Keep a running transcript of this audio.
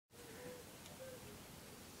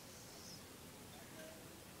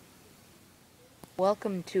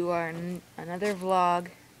Welcome to our another vlog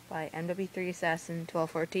by MW3 Assassin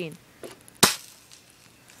 1214.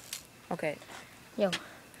 Okay. Yo.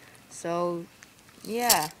 So,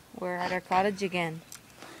 yeah, we're at our cottage again.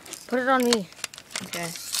 Put it on me. Okay.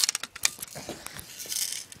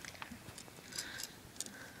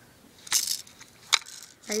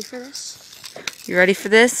 Ready for this? You ready for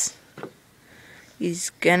this?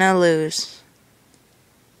 He's gonna lose.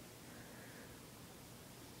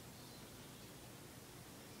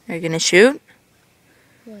 Are you gonna shoot?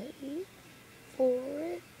 Wait for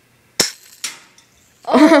it.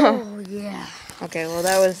 Oh yeah. Okay, well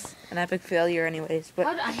that was an epic failure anyways, but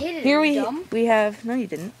I hit it. here Dumb. we have, no you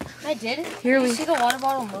didn't. I did. Here Did we you see the water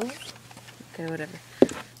bottle move? Okay, whatever.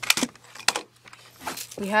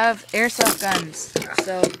 We have airsoft guns.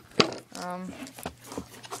 So,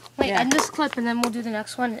 wait, yeah. end this clip and then we'll do the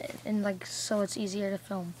next one, and like so it's easier to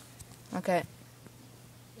film. Okay.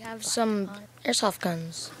 We have some airsoft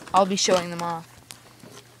guns. I'll be showing them off.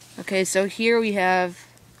 Okay, so here we have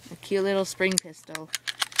a cute little spring pistol.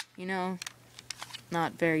 You know,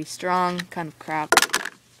 not very strong, kind of crap.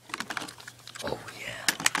 Oh yeah.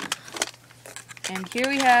 And here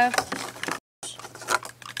we have...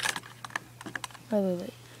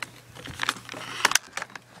 Wait.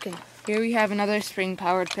 Okay, here we have another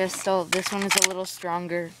spring-powered pistol. This one is a little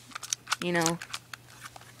stronger, you know,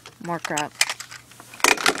 more crap.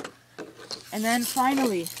 And then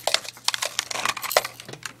finally,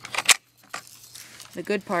 the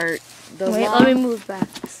good part, the let me move back.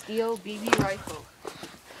 steel BB rifle.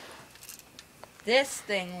 This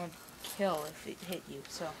thing would kill if it hit you.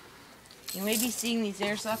 So you may be seeing these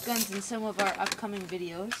airsoft guns in some of our upcoming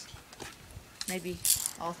videos. Maybe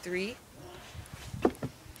all three.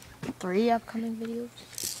 3 upcoming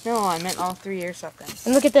videos? No, I meant all 3 airsoft guns.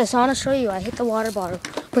 And look at this, I want to show you. I hit the water bottle.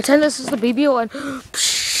 Pretend this is the BBO and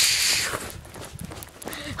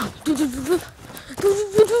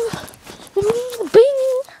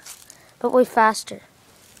bing! But way faster.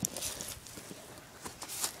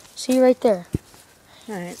 See right there.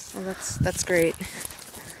 Alright, well that's great.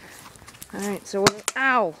 Alright, so what...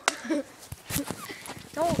 Ow!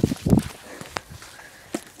 Don't.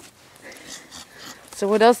 So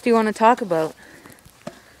what else do you want to talk about?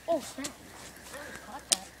 Oh, snap. I caught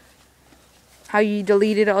that. How you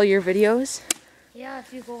deleted all your videos? Yeah,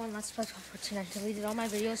 if you go on Let's Play 1214, I deleted all my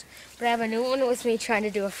videos, but I have a new one with me trying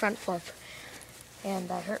to do a front flip,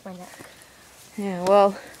 and I hurt my neck. Yeah,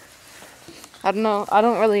 well, I don't know. I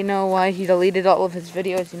don't really know why he deleted all of his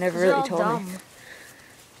videos. He never really told me.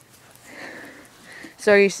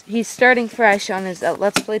 So he's starting fresh on his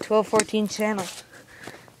Let's Play 1214 channel.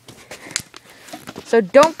 So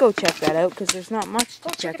don't go check that out, because there's not much to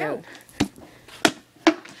check out.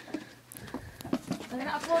 I'm going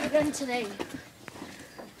to upload again today.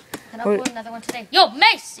 I'm going to upload another one today. Yo,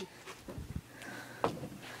 Macy!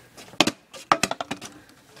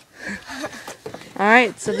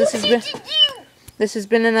 Alright, so this has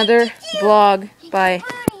been another vlog by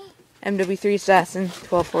MW3 Assassin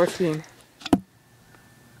 1214.